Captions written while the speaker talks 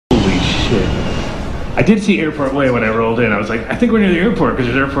shit. I did see Airport Way when I rolled in. I was like, I think we're near the airport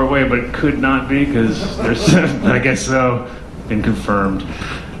because there's Airport Way, but it could not be because there's, I guess so, been confirmed.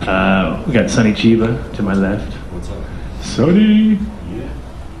 We got Sonny Chiba to my left. What's up? Sonny!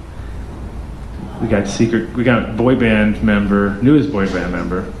 We got boy band member, newest boy band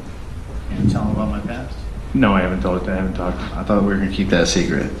member. Can you tell them about my past? No, I haven't talked. I thought we were going to keep that a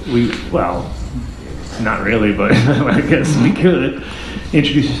secret. Well, not really, but I guess we could.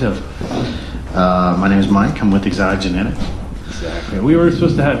 Introduce yourself. My name is Mike. I'm with Exotic Genetics. Exactly. We were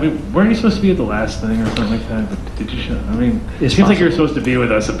supposed to have. Weren't you supposed to be at the last thing or something like that? But did you show? I mean, it seems like you were supposed to be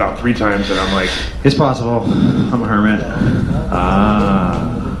with us about 3 times, and I'm like, it's possible. I'm a hermit.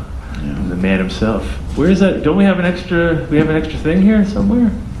 Yeah. The man himself. Where is that? Don't we have an extra? We have an extra thing here somewhere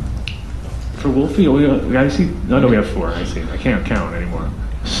for Wolfie. I see. No, we have 4. I see. I can't count anymore.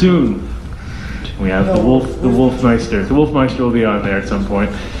 Soon we have the Wolfmeister. The Wolfmeister will be on there at some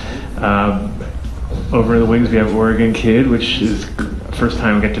point. Over in the wings we have Oregon Kid, which is the first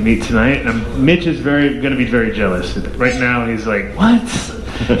time we get to meet tonight. And Mitch is going to be very jealous. Right now he's like, what?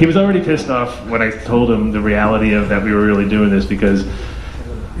 He was already pissed off when I told him the reality of that we were really doing this, because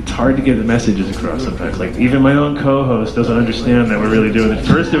it's hard to get the messages across sometimes. Like, even my own co-host doesn't understand that we're really doing it. At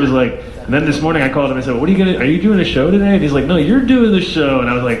first it was like, and then this morning I called him and said, are you doing a show today? And he's like, no, you're doing the show. And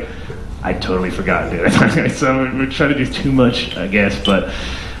I was like, I totally forgot, dude. So we're trying to do too much, I guess, but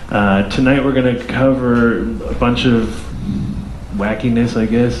tonight we're going to cover a bunch of wackiness, I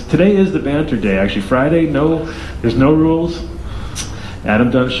guess. Today is the banter day, actually. Friday, there's no rules. Adam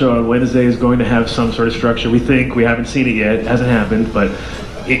Dunn show on Wednesday is going to have some sort of structure. We haven't seen it yet. It hasn't happened, but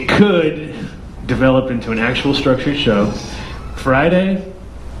it could develop into an actual structured show. Friday,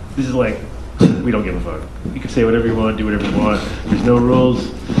 this is like, we don't give a fuck. You can say whatever you want, do whatever you want. There's no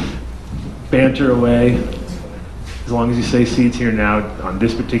rules. Banter away. As long as you say seats here now on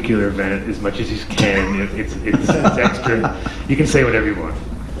this particular event as much as you can, it's extra. You can say whatever you want.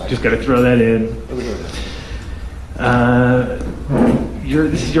 Just got to throw that in.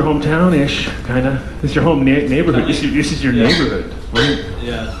 This is your hometown-ish, kind of. This is your home neighborhood. This is your neighborhood.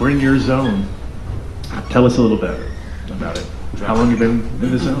 We're in your zone. Tell us a little bit about it. How long have you been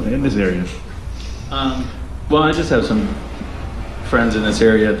in this zone, in this area? Well, I just have some friends in this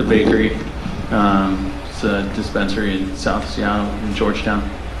area at the bakery. It's a dispensary in South Seattle, in Georgetown.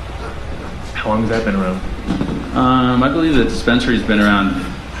 How long has that been around? I believe the dispensary's been around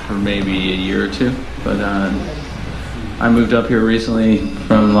for maybe a year or 2, but I moved up here recently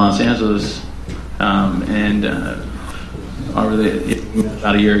from Los Angeles, and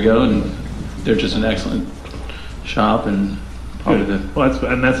about a year ago, and they're just an excellent shop, and probably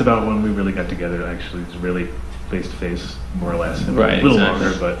that's about when we really got together. Actually, it's really face to face, more or less. Right, a little exactly.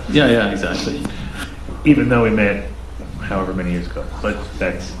 longer, but yeah, exactly. Even though we met however many years ago, but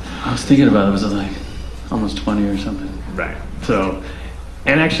that's. I was thinking about it. Was like almost 20 or something? Right. So,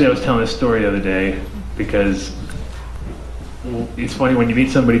 and actually, I was telling this story the other day because it's funny when you meet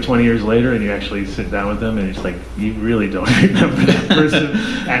somebody 20 years later and you actually sit down with them and it's like you really don't remember that person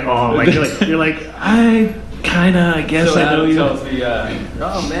at all. Like you're like I guess I know you. Tells me,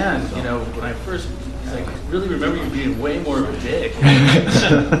 oh man, when I first really remember you being way more of a dick.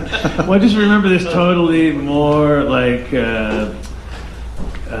 Well, I just remember this totally more like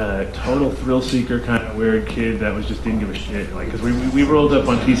total thrill seeker kind of weird kid that just didn't give a shit. Like, because we rolled up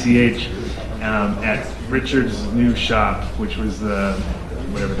on PCH at Richard's new shop, which was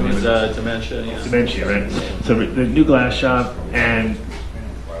whatever the name was. Dementia. Yeah. Dementia, right? So the new glass shop, and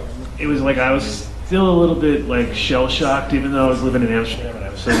it was like I was still a little bit like shell shocked, even though I was living in Amsterdam and I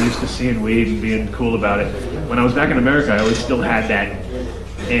was so used to seeing weed and being cool about it. When I was back in America, I always still had that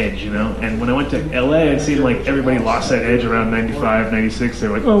edge, and when I went to LA, it seemed like everybody lost that edge around 95, 96. They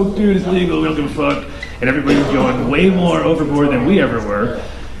were like, oh dude, it's legal, we don't give a fuck, and everybody was going way more overboard than we ever were.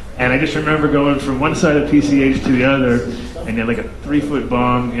 And I just remember going from one side of PCH to the other, and had like a 3-foot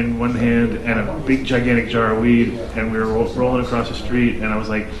bong in one hand and a big gigantic jar of weed, and we were rolling across the street, and I was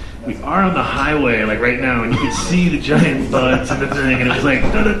like, we are on the highway, like right now, and you can see the giant buds and the thing, and it was like,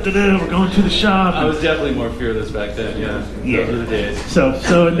 we're going to the shop. I was definitely more fearless back then, yeah. Those were the days. So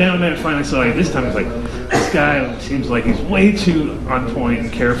now and then I finally saw it. This time I was like, this guy seems like he's way too on point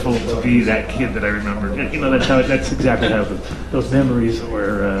and careful to be that kid that I remember. That's exactly how those memories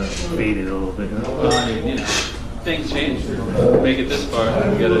were faded a little bit. Well, I mean, things change. Make it this far,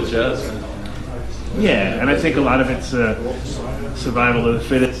 we gotta adjust. Yeah, and I think a lot of it's survival of the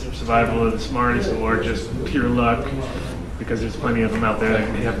fittest, or survival of the smartest, or just pure luck, because there's plenty of them out there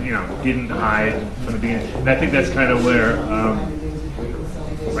that didn't hide from the beginning. And I think that's kind of where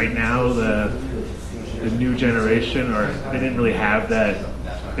right now the new generation, or they didn't really have that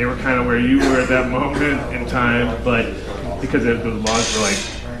they were kind of where you were at that moment in time, but because the laws were like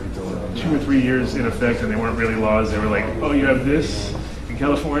 2 or 3 years in effect and they weren't really laws, they were like, oh, you have this in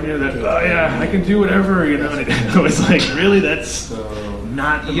California that, oh yeah, I can do whatever, you know, and it was like, really, that's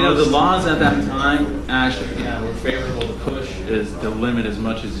not the most... the laws at that time actually were favorable to push the limit as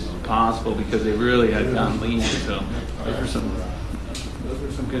much as possible because they really had gotten lenient, so those were some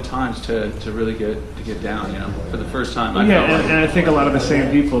good times to really get down, you know, for the first time. And I think a lot of the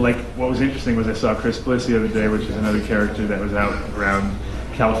same people, like, what was interesting was I saw Chris Bliss the other day, which is another character that was out around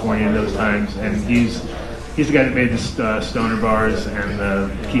California in those times, and he's the guy that made the Stoner Bars and the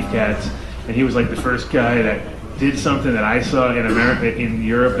Keef Cats, and he was like the first guy that did something that I saw in America, in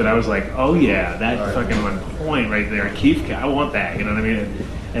Europe, that I was like, oh yeah, that fucking on point right there, Keef Cat, I want that, you know what I mean?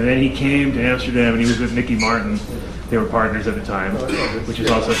 And then he came to Amsterdam and he was with Mickey Martin. They were partners at the time, which is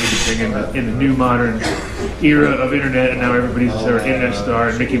also interesting in the new modern era of internet, and now everybody's an internet star,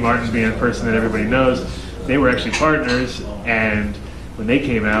 and Mickey Martin being a person that everybody knows. They were actually partners, and when they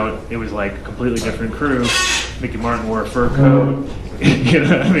came out, it was like a completely different crew. Mickey Martin wore a fur coat, you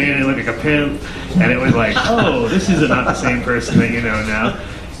know what I mean? He looked like a pimp, and it was like, oh, this is not the same person that you know now.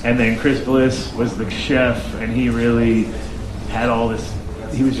 And then Chris Bliss was the chef, and he really had all this.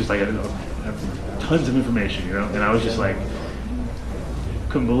 He was just like tons of information, you know. And I was just like,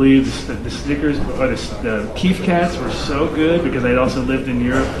 couldn't believe the Snickers or the Keef Cats were so good because I'd also lived in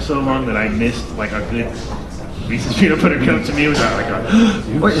Europe for so long that I missed like a good Reese's peanut butter cup. To me, it was like,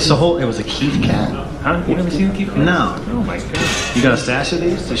 Wait, it was a Keef Cat? huh? You never seen the Keef Cats? No. Oh my god. You got a stash of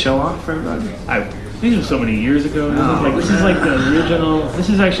these to show off for everybody? These were so many years ago. This is like the original. This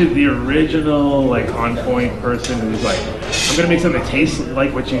is actually the original, like, on point person who's like, I'm gonna make something that tastes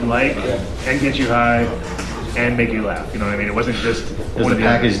like what you like and get you high and make you laugh. You know what I mean? It wasn't just It was a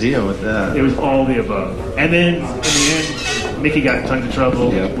package deal with that. It was all the above. And then in the end, Mickey got in tons of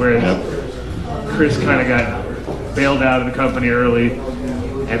trouble, whereas Chris kind of got bailed out of the company early,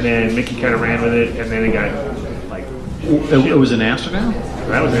 and then Mickey kind of ran with it, and then it got like. It was in Amsterdam?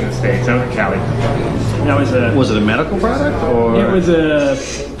 That was in the States. That was in Cali. That was a. Was it a medical product or? It was a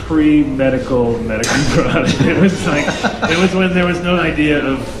pre-medical product. It was like it was when there was no idea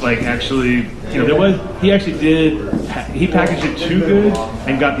of like actually. You know, there was. He actually did. He packaged it too good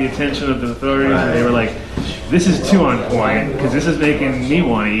and got the attention of the authorities, and they were like, "This is too on point because this is making me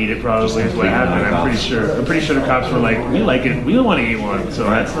want to eat it." Probably is what happened. I'm pretty sure. I'm pretty sure the cops were like, "We like it. We don't want to eat one, so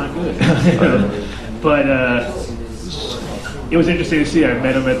that's not good." But. It was interesting to see. I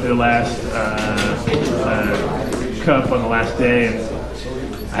met him at the last cup on the last day, and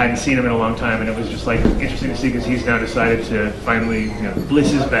I hadn't seen him in a long time, and it was just like interesting to see because he's now decided to finally, you know,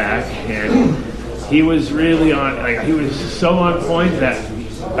 Bliss is back, and he was really on. Like, he was so on point that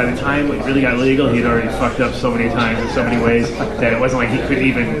by the time it really got legal, he'd already fucked up so many times in so many ways that it wasn't like he couldn't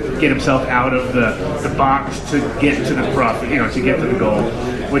even get himself out of the box to get to the profit, you know, to get to the goal,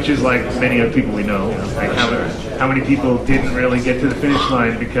 which is like many other people we know. Like how many people didn't really get to the finish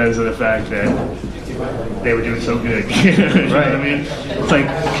line because of the fact that they were doing so good. You know what I mean? It's like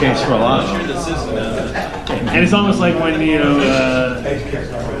Case for a lot of them. and it's almost like when, you know,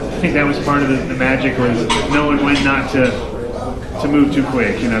 I think that was part of the magic was knowing when not to move too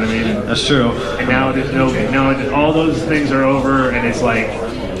quick, you know what I mean? That's true. And now there's all those things are over, and it's like,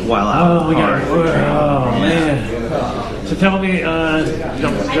 While out. oh man. So tell me,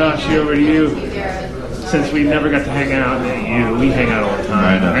 Josh, over to you. Since we never got to hang out, we hang out all the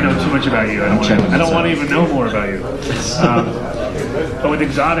time. I know too much about you. I don't want to even know more about you. But with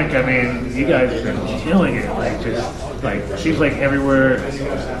Exotic, I mean, you guys have been killing it. Like, just like, seems like everywhere.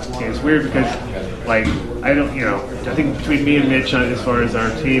 It's weird because, like, I think between me and Mitch, as far as our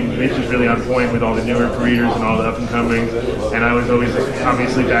team, Mitch is really on point with all the newer breeders and all the up and coming. And I was always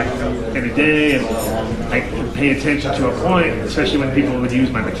obviously back in the day, and I could pay attention to a point, especially when people would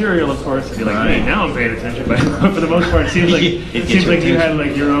use my material, of course, and be like, hey, now I'm paying attention. But for the most part, it seems like you had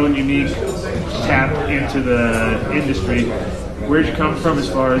like your own unique tap into the industry. Where'd you come from as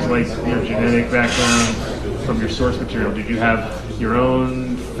far as like your genetic background from your source material? Did you have your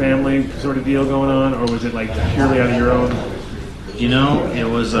own family sort of deal going on, or was it like purely out of your own? You know, it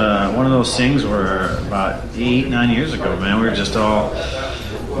was one of those things where about 8-9 years ago, man, we were just all,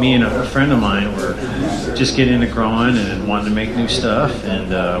 me and a friend of mine were just getting into growing and wanted to make new stuff,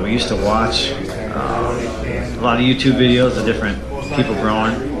 and we used to watch a lot of YouTube videos of different people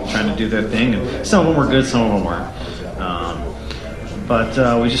growing, trying to do their thing, and some of them were good, some of them weren't. But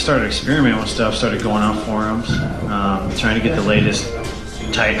we just started experimenting with stuff, started going on forums, trying to get the latest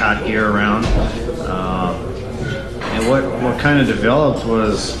tight, hot gear around. And what kind of developed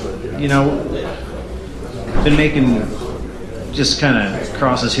was, you know, been making just kind of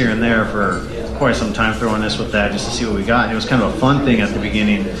crosses here and there for quite some time, throwing this with that just to see what we got. And it was kind of a fun thing at the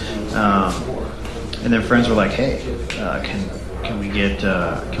beginning. And then friends were like, "Hey, can we get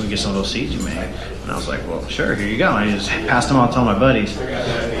some of those seeds you made?" And I was like, "Well, sure, here you go." And I just passed them out to all my buddies.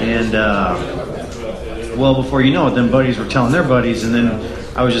 And well, before you know it, then buddies were telling their buddies, and then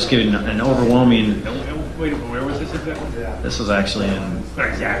I was just getting an overwhelming. Wait, where was this exactly? This was actually in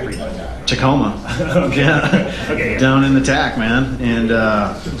Exactly. Tacoma. Okay. Yeah. Okay, yeah. Down in the TAC, man. And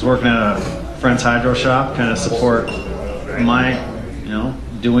I was working at a friend's hydro shop, kind of support my,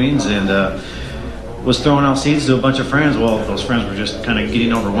 doings, and was throwing out seeds to a bunch of friends. Well, those friends were just kind of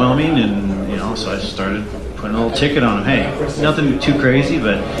getting overwhelming, and so I started putting a little ticket on them. Hey, nothing too crazy,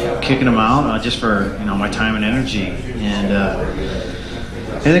 but kicking them out just for my time and energy. And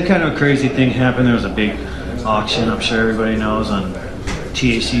then kind of a crazy thing happened. There was a big auction, I'm sure everybody knows, on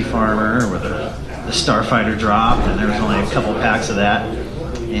THC Farmer, where the Starfighter dropped, and there was only a couple packs of that.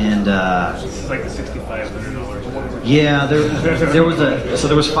 And It's like the $6,500. yeah, there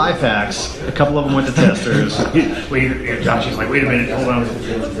was 5 packs. A couple of them went to testers. Josh is like, wait a minute, hold on.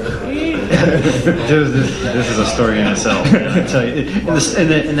 This is a story in itself. I tell you,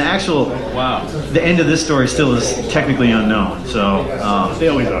 and the actual the end of this story still is technically unknown. So They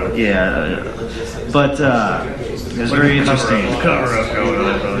always are. yeah, but it was very interesting. Cover up going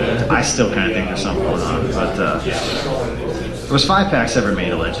on, brother. I still kind of think there's something going on, but there was 5 packs ever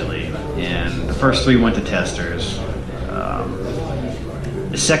made allegedly, and the first 3 went to testers.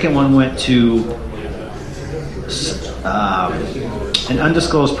 The second one went to an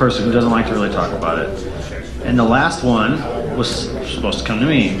undisclosed person who doesn't like to really talk about it, and the last one was supposed to come to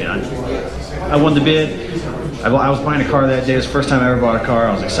me. I won the bid. I was buying a car that day. It was the first time I ever bought a car.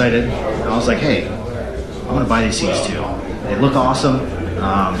 I was excited. I was like, hey, I'm going to buy these seeds too. They look awesome.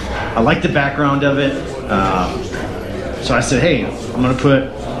 I like the background of it. So I said, hey, I'm going to put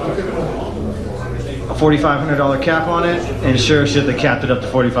a $4,500 cap on it, and sure as shit, they capped it up to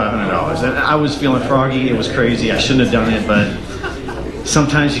 $4,500. And I was feeling froggy. It was crazy. I shouldn't have done it, but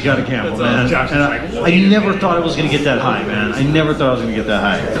sometimes you got to gamble, man. And I never thought it was going to get that high, man. I never thought I was going to get that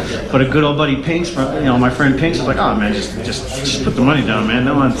high. But a good old buddy Pinks, my friend Pinks, was like, oh man, just put the money down, man.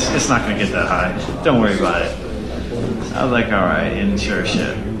 It's not going to get that high. Don't worry about it. I was like, all right, and sure as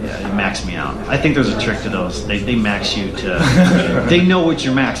shit. Yeah, it maxed me out. I think there's a trick to those. They max you to. They know what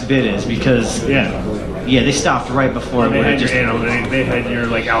your max bid is because they stopped right before. They had they had your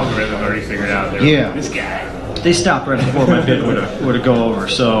algorithm already figured out. This guy. They stopped right before my bid would have go over.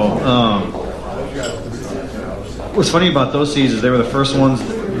 So what's funny about those seeds is they were the first ones.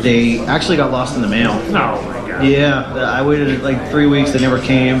 They actually got lost in the mail. Oh my god. Yeah, I waited 3 weeks. They never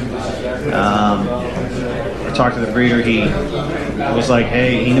came. I talked to the breeder. He was like,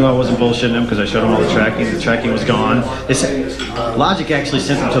 hey, he knew I wasn't bullshitting him because I showed him all the tracking. The tracking was gone. Logic actually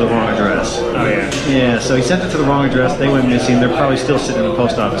sent them to the wrong address. Oh yeah. Yeah, so he sent it to the wrong address. They went missing. They're probably still sitting in the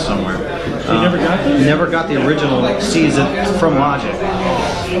post office somewhere. You never got them? Never got the original seeds from Logic.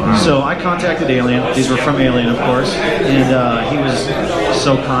 So I contacted Alien. These were from Alien, of course, and he was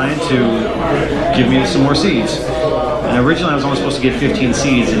so kind to give me some more seeds. And originally I was only supposed to get 15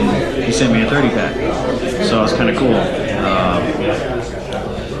 seeds, and he sent me a 30-pack. So it was kind of cool.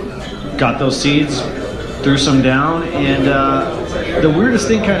 Got those seeds, threw some down, and the weirdest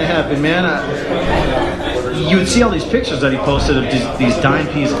thing kind of happened, man. You would see all these pictures that he posted of these dime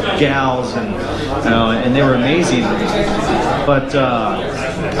piece gals, and they were amazing. But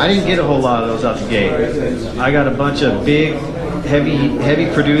I didn't get a whole lot of those out the gate. I got a bunch of big, heavy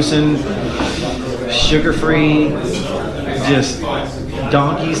producing, sugar-free, just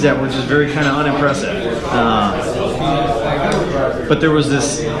donkeys that were just very kind of unimpressive. But there was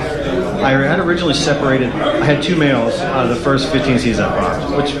this. I had originally separated. I had 2 males out of the first 15 seeds I popped,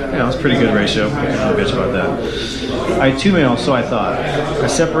 which is a pretty good ratio. I'm not a bitch about that. I had 2 males, so I thought. I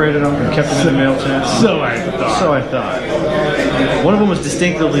separated them and kept them in the male tent. So I thought. One of them was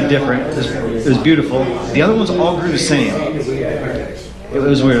distinctively different. It was beautiful. The other ones all grew the same. It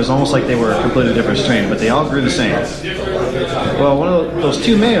was weird. It was almost like they were a completely different strain, but they all grew the same. Well, one of those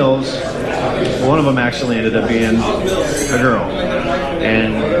 2 males, one of them actually ended up being a girl.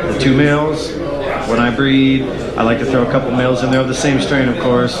 And the 2 males, when I breed, I like to throw a couple males in there of the same strain, of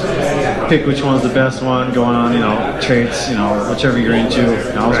course. Pick which one's the best one, going on, traits, whichever you're into.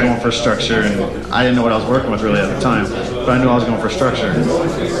 And I was going for structure, and I didn't know what I was working with really at the time, but I knew I was going for structure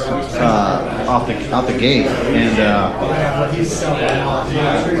out the gate. And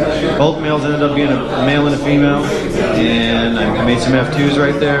both males ended up being a male and a female, and I made some F2s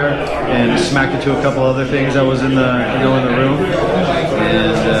right there, and smacked it to a couple other things that was in the room.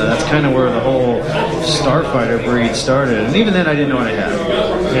 And that's kind of where the whole Starfighter breed started, and even then I didn't know what I had.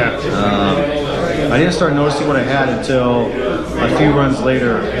 Yeah. I didn't start noticing what I had until a few runs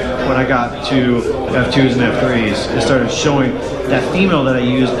later, when I got to F2s and F3s. It started showing that female that I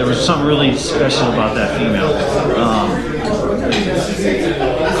used. There was something really special about that female.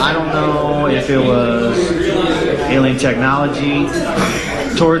 I don't know if it was alien technology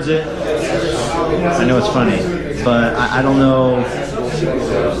towards it. I know it's funny, but I don't know.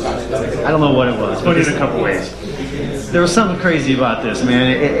 I don't know what it was. Funny in a couple ways. There was something crazy about this, man.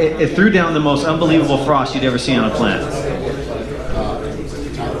 It threw down the most unbelievable frost you'd ever seen on a plant.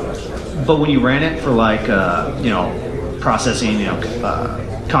 But when you ran it for like, processing,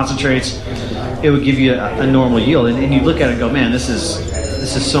 concentrates, it would give you a normal yield. And you look at it and go, man, this is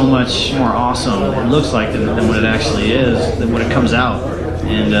so much more awesome. It looks like than what it actually is, than when it comes out.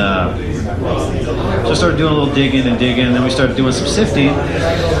 And so I started doing a little digging, and then we started doing some sifting,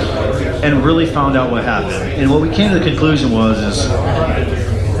 and really found out what happened. And what we came to the conclusion is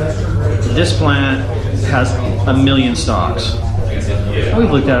this plant has 1 million stalks.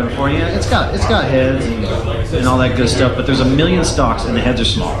 We've looked at it before. Yeah, it's got heads and all that good stuff, but there's 1 million stalks and the heads are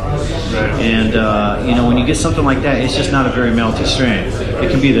small. And when you get something like that, it's just not a very melty strain.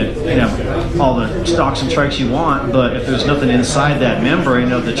 It can be all the stalks and trikes you want, but if there's nothing inside that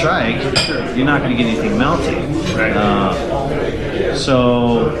membrane of the trike, you're not going to get anything melty.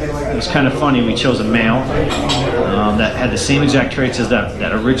 So it was kind of funny. We chose a male that had the same exact traits as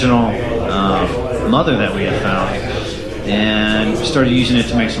that original mother that we had found, and started using it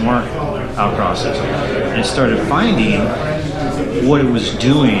to make some more outcrosses, and started finding what it was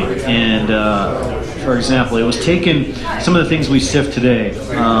doing. And for example, it was taking some of the things we sift today,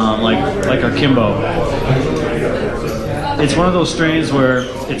 like our Kimbo. It's one of those strains where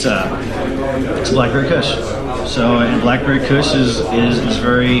it's blackberry Kush. So, and blackberry Kush is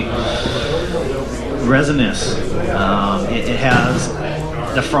very resinous. It has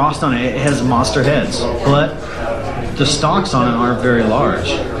the frost on it. It has monster heads, but the stalks on it aren't very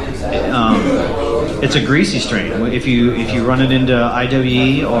large. It's a greasy strain. If you run it into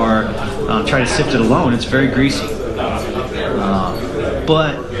IWE or try to sift it alone, it's very greasy.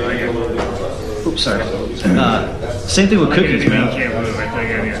 Oops, sorry. Same thing with cookies, man. You can't move. I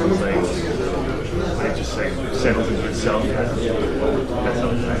think it just settles into itself.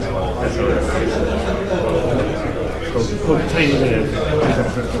 Tiny bit.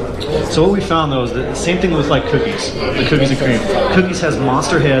 So what we found though is the same thing with like cookies, the cookies and cream. Cookies has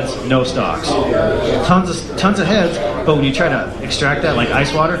monster heads, no stalks, tons of heads, but when you try to extract that like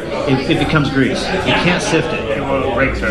ice water, it becomes grease. You can't sift it. It won't break.